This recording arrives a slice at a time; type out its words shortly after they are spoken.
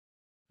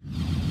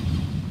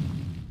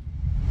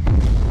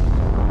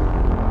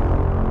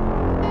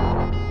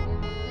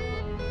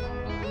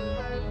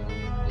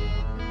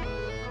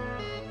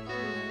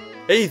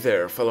Hey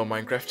there fellow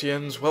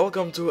Minecraftians,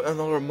 welcome to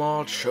another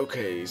mod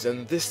showcase,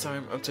 and this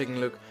time I'm taking a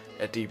look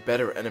at the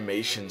Better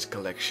Animations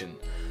collection.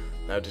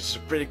 Now this is a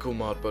pretty cool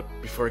mod, but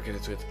before I get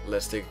into it,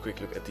 let's take a quick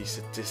look at the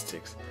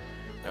statistics.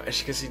 Now as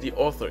you can see, the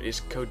author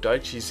is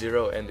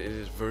Kodaichi0 and it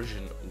is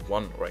version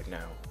 1 right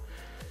now.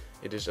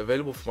 It is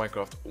available for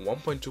Minecraft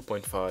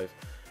 1.2.5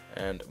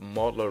 and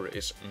mod loader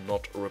is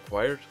not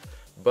required,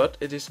 but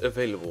it is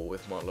available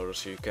with mod loader,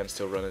 so you can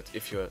still run it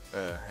if you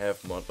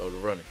have mod loader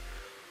running.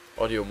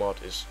 Audio mod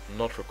is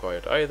not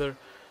required either,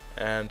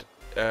 and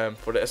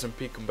for the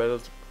SMP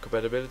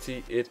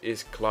compatibility it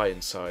is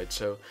client side,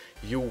 so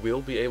you will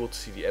be able to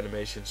see the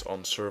animations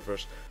on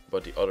servers,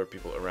 but the other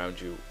people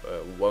around you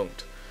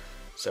won't.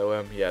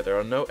 So yeah, there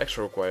are no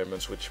extra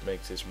requirements, which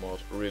makes this mod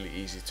really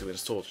easy to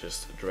install.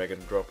 Just drag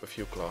and drop a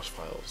few class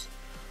files.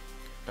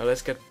 Now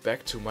let's get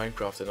back to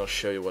Minecraft and I'll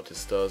show you what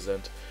this does.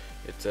 And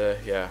it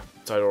yeah,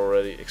 the title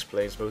already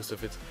explains most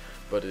of it,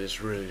 but it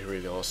is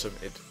really awesome.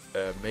 It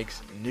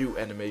makes new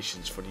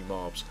animations for the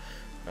mobs.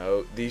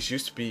 Now these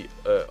used to be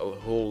a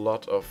whole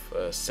lot of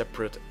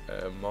separate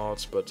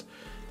mods, but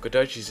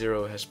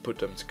Kodaichi0 has put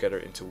them together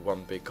into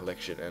one big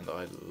collection and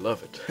I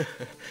love it.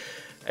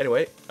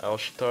 Anyway, I'll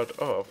start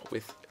off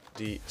with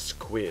the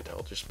squid.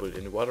 I'll just put it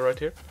in the water right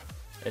here,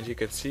 and you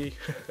can see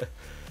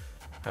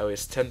how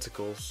his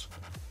tentacles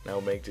now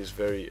make this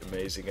very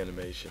amazing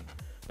animation.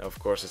 Now of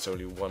course it's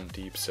only one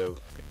deep, so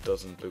it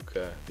doesn't look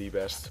the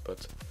best,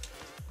 but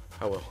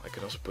oh well, I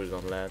can also put it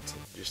on land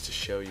just to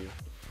show you.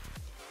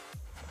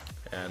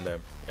 And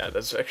yeah,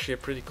 that's actually a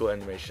pretty cool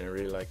animation, I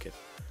really like it.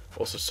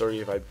 Also sorry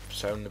if I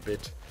sound a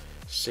bit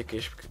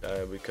sickish,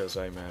 because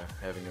I'm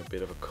having a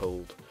bit of a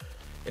cold.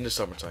 In the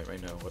summertime, I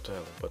know, what the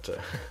hell, but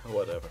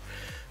whatever.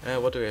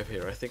 What do we have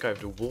here? I think I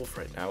have the wolf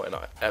right now, and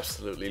I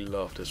absolutely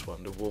love this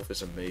one. The wolf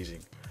is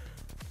amazing.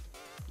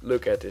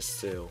 Look at this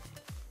tail.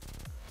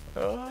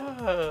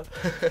 Ah!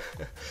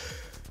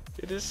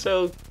 It is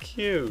so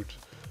cute.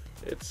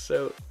 It's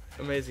so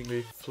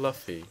amazingly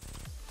fluffy.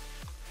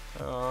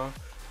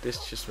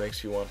 This just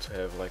makes you want to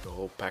have like a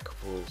whole pack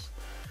of wolves.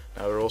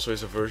 Now there also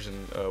is a version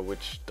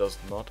which does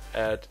not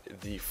add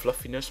the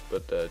fluffiness,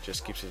 but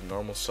just keeps it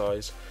normal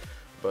size.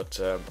 But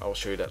I'll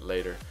show you that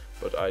later.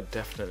 But I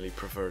definitely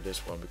prefer this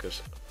one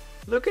because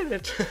look at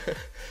it.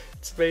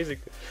 It's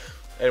amazing.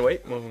 Anyway,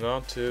 moving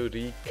on to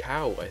the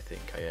cow I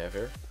think I have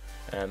here.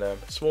 And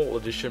small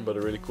addition, but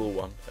a really cool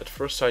one. At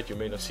first sight you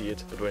may not see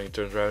it, but when he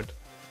turns around,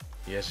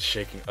 he has a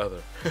shaking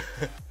udder.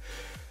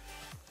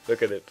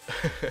 Look at it.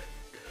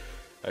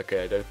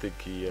 Okay, I don't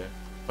think he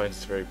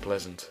finds it very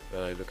pleasant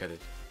that I look at it.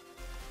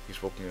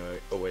 He's walking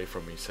away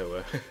from me,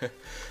 so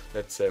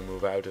let's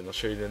move out and I'll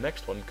show you the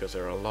next one, because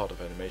there are a lot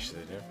of animations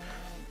in here.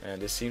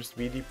 And this seems to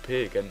be the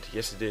pig, and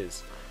yes it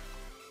is.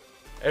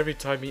 Every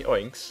time he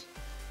oinks,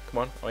 come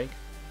on, oink,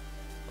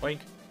 oink,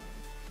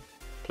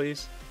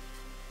 please.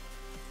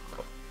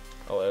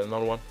 I'll add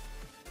another one.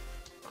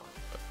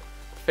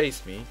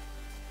 Face me.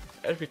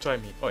 Every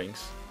time he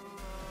oinks,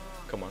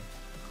 come on,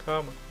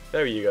 come on,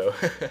 there you go.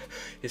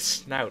 His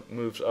snout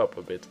moves up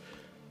a bit.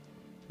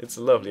 It's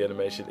a lovely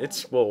animation. It's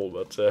small,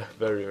 but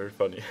very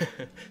funny.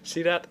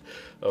 See that?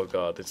 Oh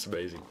god, it's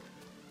amazing.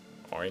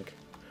 Oink.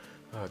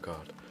 Oh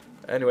god.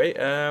 Anyway,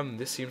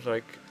 this seems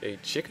like a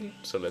chicken,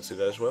 so let's do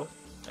that as well.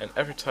 And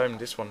every time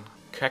this one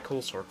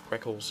cackles or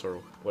quackles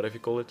or whatever you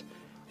call it,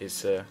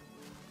 his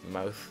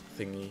mouth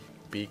thingy,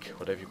 beak,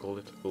 whatever you call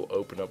it, will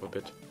open up a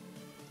bit.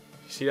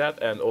 See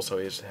that? And also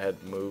his head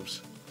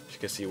moves, as you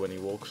can see when he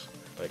walks,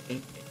 like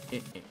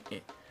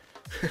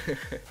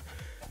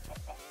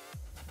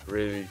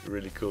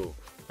really cool.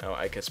 Now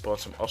I can spawn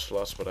some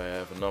ocelots, but I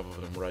have enough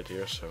of them right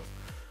here, so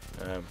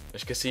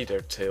as you can see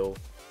their tail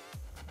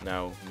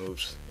now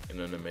moves in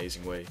an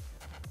amazing way.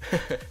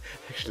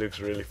 Actually looks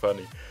really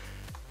funny.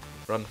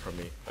 Run from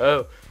me.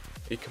 Oh,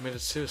 he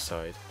committed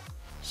suicide.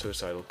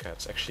 Suicidal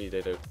cats. Actually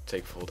they don't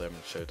take full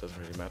damage, so it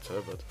doesn't really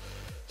matter, but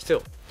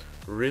still,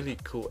 really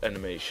cool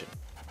animation.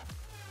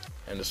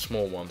 And the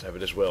small ones have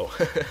it as well.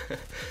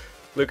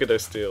 Look at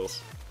those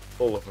tails.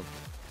 All of them.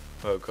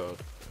 Oh god.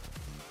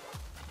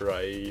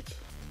 Right.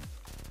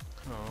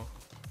 Oh.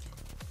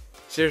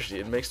 Seriously,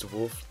 it makes the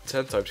wolf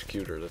 10 times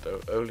cuter.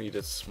 That only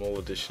that small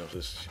addition of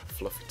this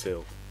fluffy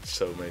tail. It's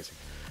so amazing.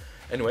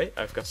 Anyway,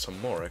 I've got some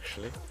more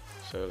actually.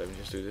 So let me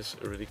just do this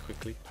really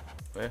quickly.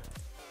 Yeah.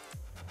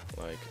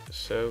 Like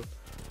so.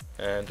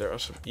 And there are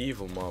some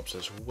evil mobs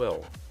as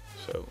well.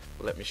 So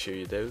let me show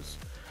you those.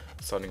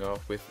 Starting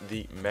off with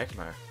the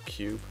magma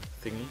cube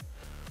thingy.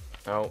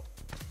 Now,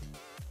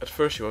 at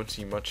first you won't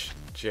see much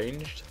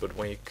changed, but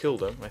when you kill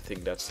them, I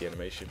think that's the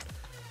animation.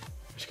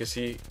 As you can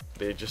see,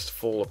 they just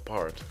fall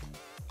apart,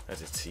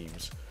 as it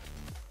seems.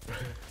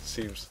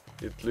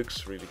 It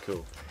looks really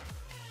cool.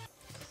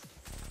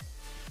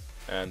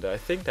 And I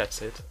think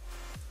that's it.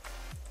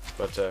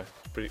 But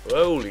pretty.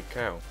 Holy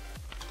cow!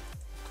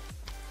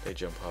 They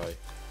jump high.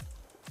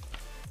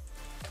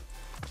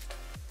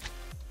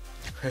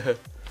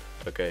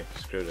 Okay,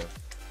 screw them.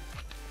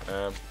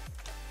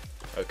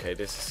 Okay,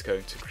 this is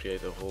going to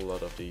create a whole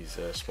lot of these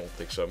small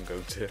pigs, so I'm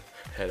going to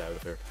head out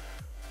of here.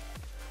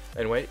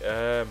 Anyway,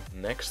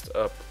 next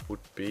up would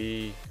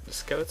be the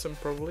skeleton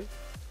probably,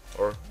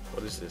 or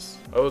what is this?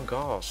 Oh, a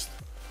ghost.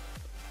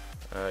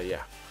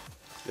 Yeah,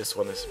 this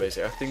one is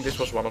basic. I think this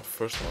was one of the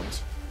first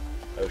ones.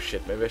 Oh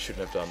shit, maybe I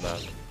shouldn't have done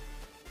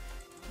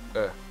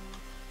that.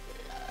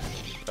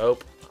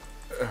 Nope.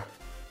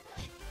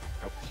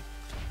 Nope.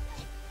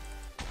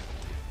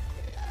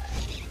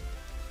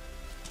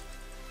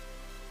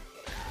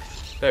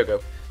 There we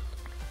go.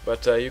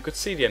 But you could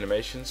see the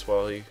animations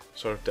while he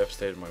sort of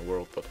devastated my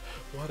world, but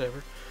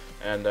whatever.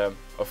 And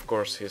of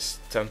course his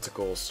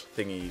tentacles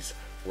thingies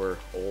were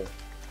all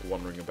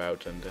wandering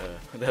about, and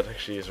that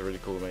actually is a really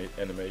cool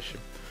animation.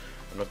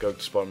 I'm not going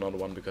to spawn another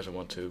one because I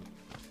want to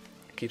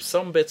keep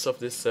some bits of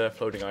this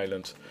floating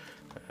island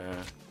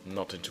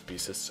not into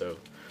pieces. So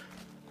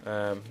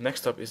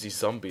next up is the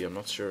zombie. I'm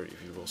not sure if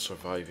he will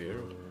survive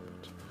here.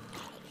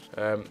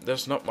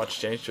 There's not much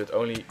change to it,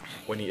 only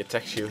when he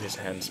attacks you his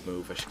hands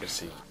move, as you can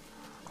see.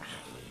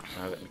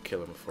 Now let me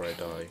kill him before I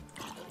die.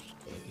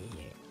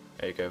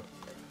 There you go.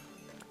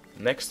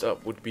 Next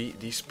up would be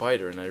the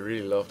spider, and I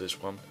really love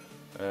this one.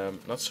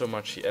 Not so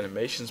much the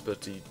animations,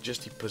 but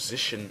just the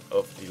position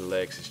of the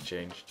legs is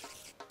changed.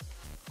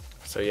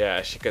 So yeah,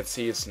 as you can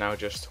see, it's now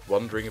just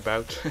wandering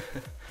about.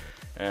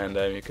 And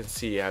you can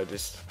see how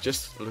this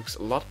just looks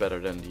a lot better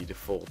than the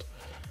default.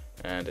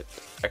 And it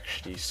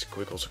actually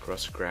squiggles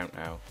across the ground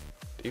now.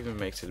 It even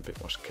makes it a bit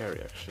more scary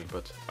actually,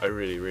 but I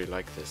really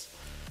like this.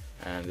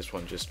 And this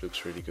one just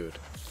looks really good.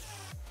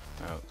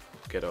 Now,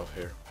 get off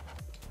here.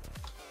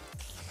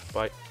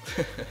 Bye.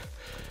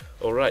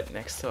 Alright,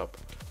 next up,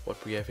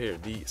 what we have here,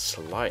 the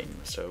slime.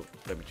 So,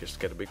 let me just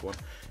get a big one.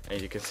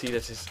 And you can see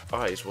that his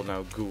eyes will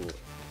now ghoul.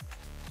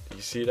 Do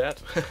you see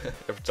that?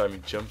 Every time he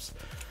jumps,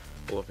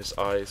 all of his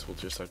eyes will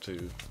just start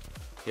to...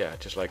 Yeah,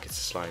 just like it's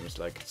a slime, it's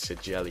like it's a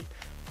jelly.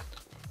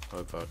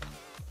 Oh god.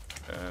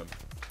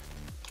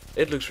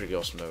 It looks really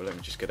awesome though. Let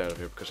me just get out of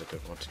here because I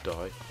don't want to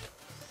die.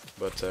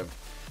 But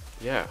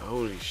yeah,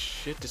 holy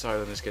shit, this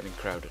island is getting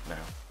crowded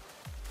now.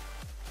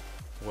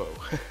 Whoa.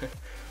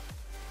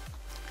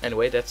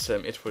 Anyway, that's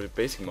it for the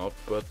basic mod,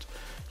 but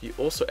he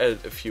also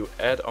added a few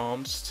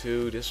add-ons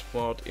to this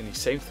mod in the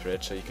same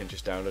thread, so you can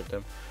just download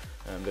them.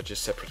 They're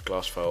just separate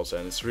class files,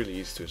 and it's really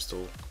easy to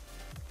install.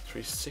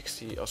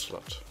 360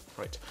 Ocelot,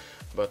 right.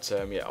 But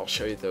yeah, I'll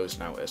show you those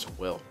now as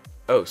well.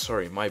 Oh,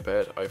 sorry, my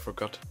bad, I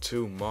forgot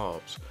two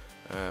mobs.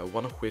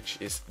 One of which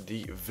is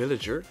the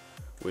villager,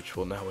 which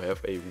will now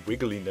have a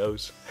wiggly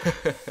nose.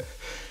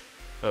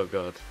 Oh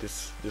god,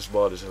 this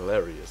mod is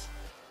hilarious.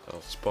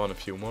 I'll spawn a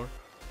few more.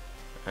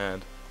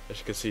 And as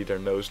you can see, their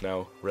nose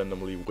now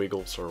randomly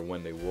wiggles, or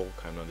when they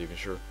walk, I'm not even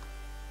sure.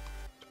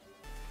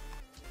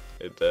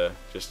 It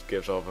just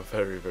gives off a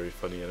very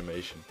funny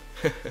animation.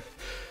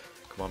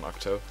 Come on,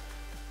 Octo.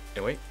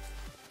 Anyway,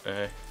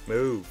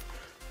 move.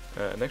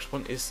 Next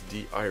one is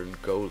the iron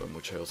golem,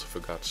 which I also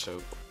forgot,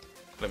 so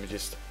let me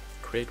just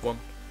create one.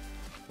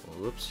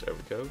 Whoops, there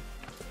we go.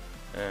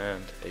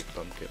 And a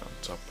pumpkin on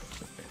top.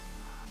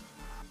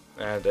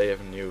 And they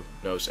have a new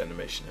nose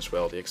animation as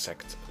well, the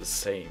exact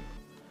same.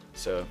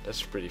 So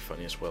that's pretty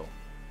funny as well.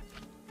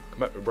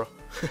 Come at me, bro.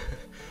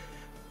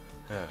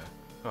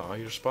 Oh,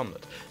 he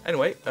responded.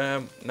 Anyway,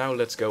 now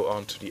let's go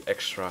on to the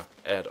extra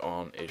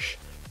add-on-ish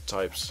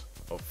types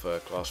of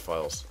class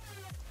files.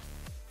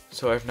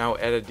 So I've now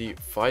added the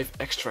 5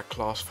 extra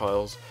class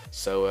files,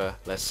 so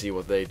let's see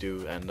what they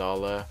do, and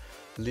I'll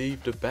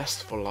leave the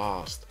best for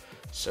last.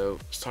 So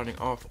starting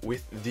off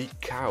with the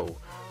cow,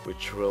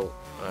 which will,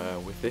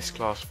 with this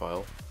class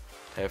file,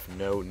 have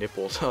no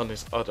nipples on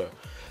his udder.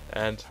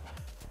 And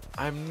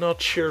I'm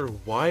not sure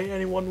why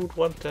anyone would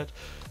want that.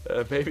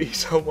 Maybe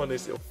someone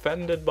is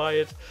offended by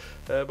it,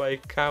 by a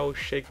cow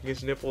shaking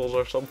his nipples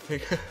or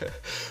something.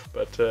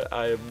 But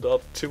I am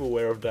not too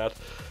aware of that.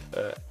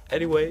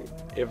 Anyway,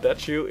 if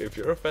that's you, if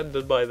you're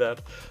offended by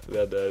that,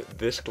 then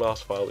this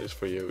class file is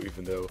for you,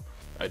 even though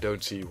I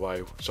don't see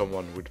why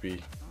someone would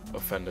be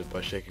offended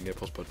by shaking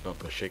nipples but not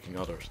by shaking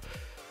others.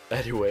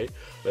 Anyway,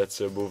 let's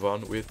move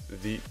on with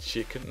the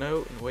chicken.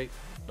 No, wait,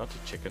 not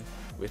the chicken,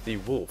 with the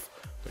wolf,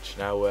 which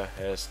now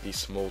has the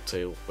small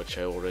tail, which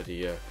I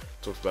already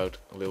talked about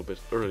a little bit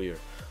earlier.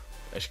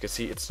 As you can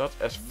see, it's not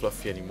as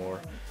fluffy anymore,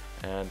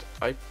 and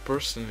I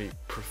personally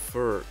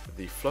prefer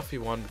the fluffy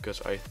one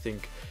because I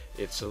think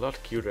it's a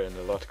lot cuter and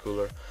a lot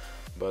cooler.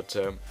 But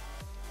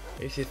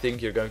if you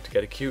think you're going to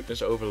get a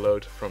cuteness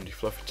overload from the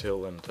fluffy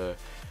tail and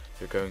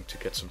you're going to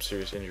get some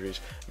serious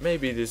injuries,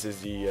 maybe this is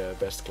the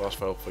best class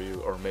file for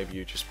you, or maybe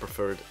you just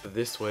prefer it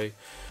this way.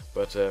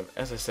 But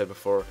as I said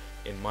before,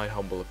 in my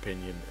humble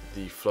opinion,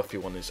 the fluffy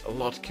one is a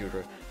lot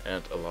cuter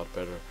and a lot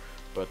better.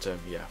 But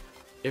yeah,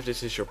 if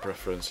this is your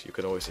preference, you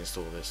can always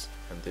install this,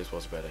 and this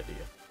was a bad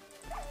idea.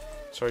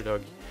 Sorry,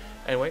 doggy.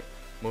 Anyway,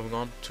 moving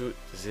on to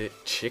the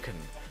chicken.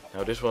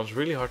 Now this one's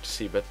really hard to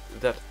see, but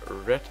that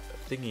red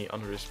thingy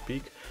under his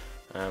beak,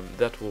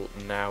 that will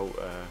now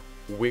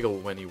wiggle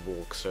when he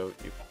walks, so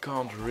you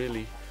can't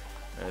really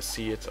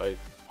see it.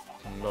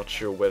 I'm not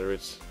sure whether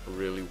it's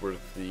really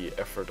worth the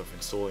effort of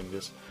installing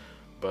this,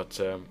 but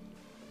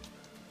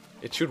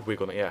It should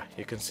wiggle. Yeah,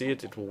 you can see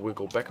it. It will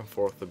wiggle back and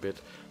forth a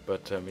bit.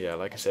 But yeah,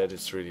 like I said,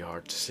 it's really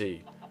hard to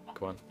see.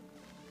 Come on.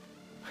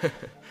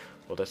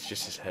 Well, that's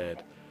just his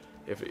head.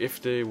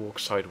 If they walk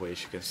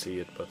sideways, you can see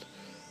it. But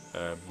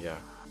yeah.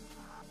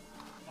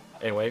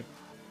 Anyway,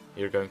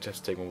 you're going to have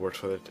to take my word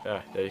for it.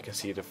 There you can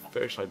see it a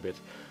very slight bit.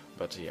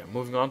 But yeah,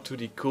 moving on to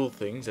the cool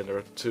things. And there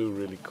are two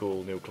really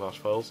cool new class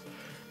files.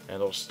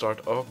 And I'll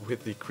start off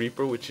with the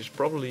creeper, which is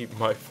probably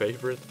my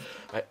favorite.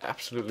 I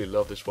absolutely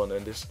love this one,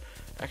 and this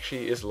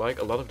actually is like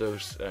a lot of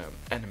those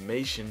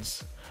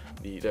animations,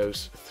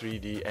 those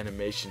 3D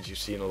animations you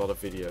see in a lot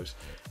of videos.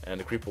 And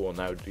the creeper will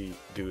now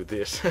do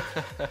this.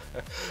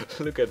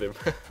 Look at him.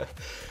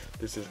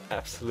 This is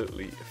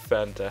absolutely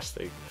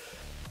fantastic.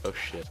 Oh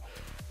shit.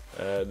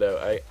 No,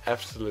 I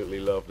absolutely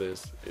love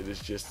this. It is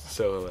just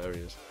so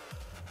hilarious.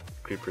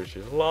 Creeper is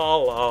just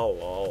lol lol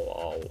lol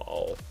lol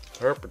lol.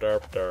 Herp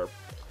derp derp.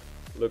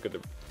 Look at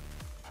him.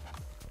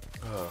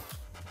 Oh.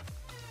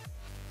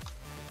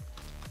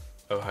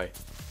 Oh hi.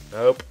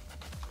 Nope.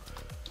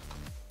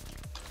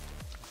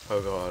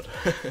 Oh god.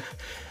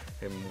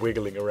 Him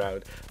wiggling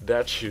around.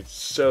 That should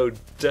so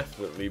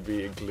definitely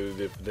be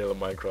included in vanilla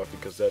Minecraft,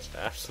 because that's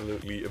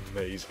absolutely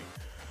amazing.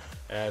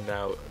 And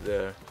now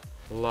the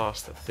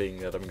last thing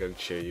that I'm going to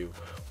show you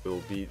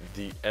will be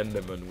the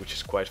enderman, which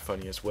is quite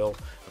funny as well.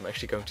 I'm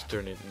actually going to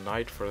turn it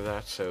night for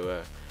that,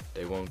 so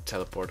they won't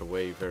teleport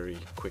away very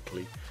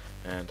quickly.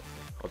 And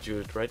I'll do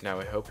it right now.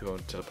 I hope he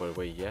won't teleport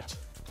away yet.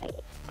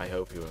 I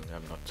hope he won't,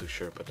 I'm not too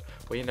sure, but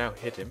when you now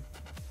hit him,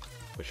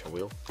 which I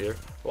will, here,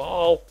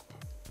 LOL!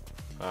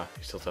 Ah,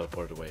 he still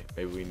teleported away.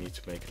 Maybe we need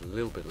to make it a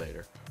little bit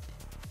later.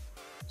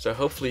 So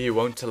hopefully he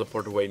won't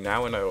teleport away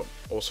now, and I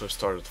also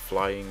started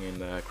flying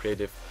in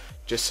creative,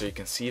 just so you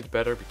can see it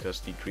better,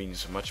 because the green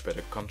is a much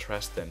better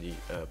contrast than the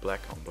black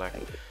on black.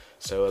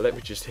 So let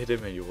me just hit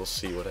him and you will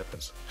see what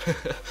happens.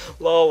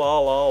 LOL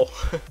lol lol.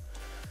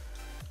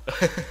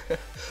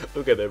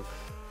 Look at him.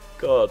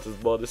 God,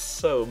 this mod is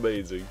so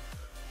amazing.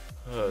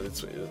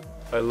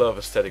 I love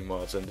aesthetic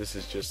mods, and this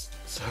is just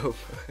so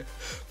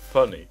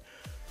funny.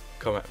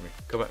 Come at me,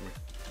 come at me.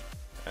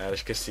 And as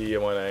you can see,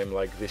 when I'm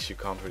like this, you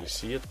can't really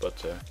see it,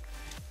 but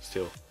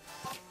still.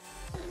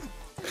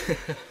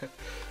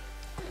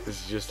 This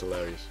is just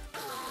hilarious.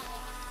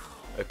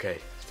 Okay,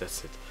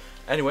 that's it.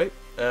 Anyway,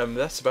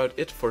 that's about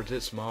it for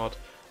this mod.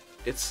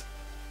 It's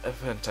a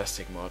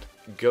fantastic mod.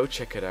 Go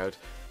check it out.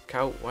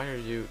 Cow, why are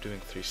you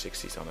doing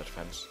 360s on that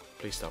fence?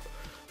 Please stop.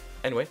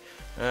 Anyway,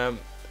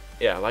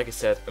 yeah, like I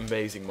said,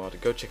 amazing mod.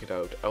 Go check it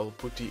out. I will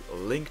put the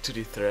link to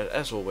the thread,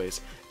 as always,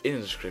 in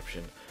the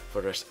description.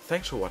 For the rest,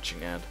 thanks for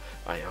watching, and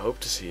I hope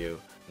to see you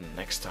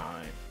next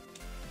time.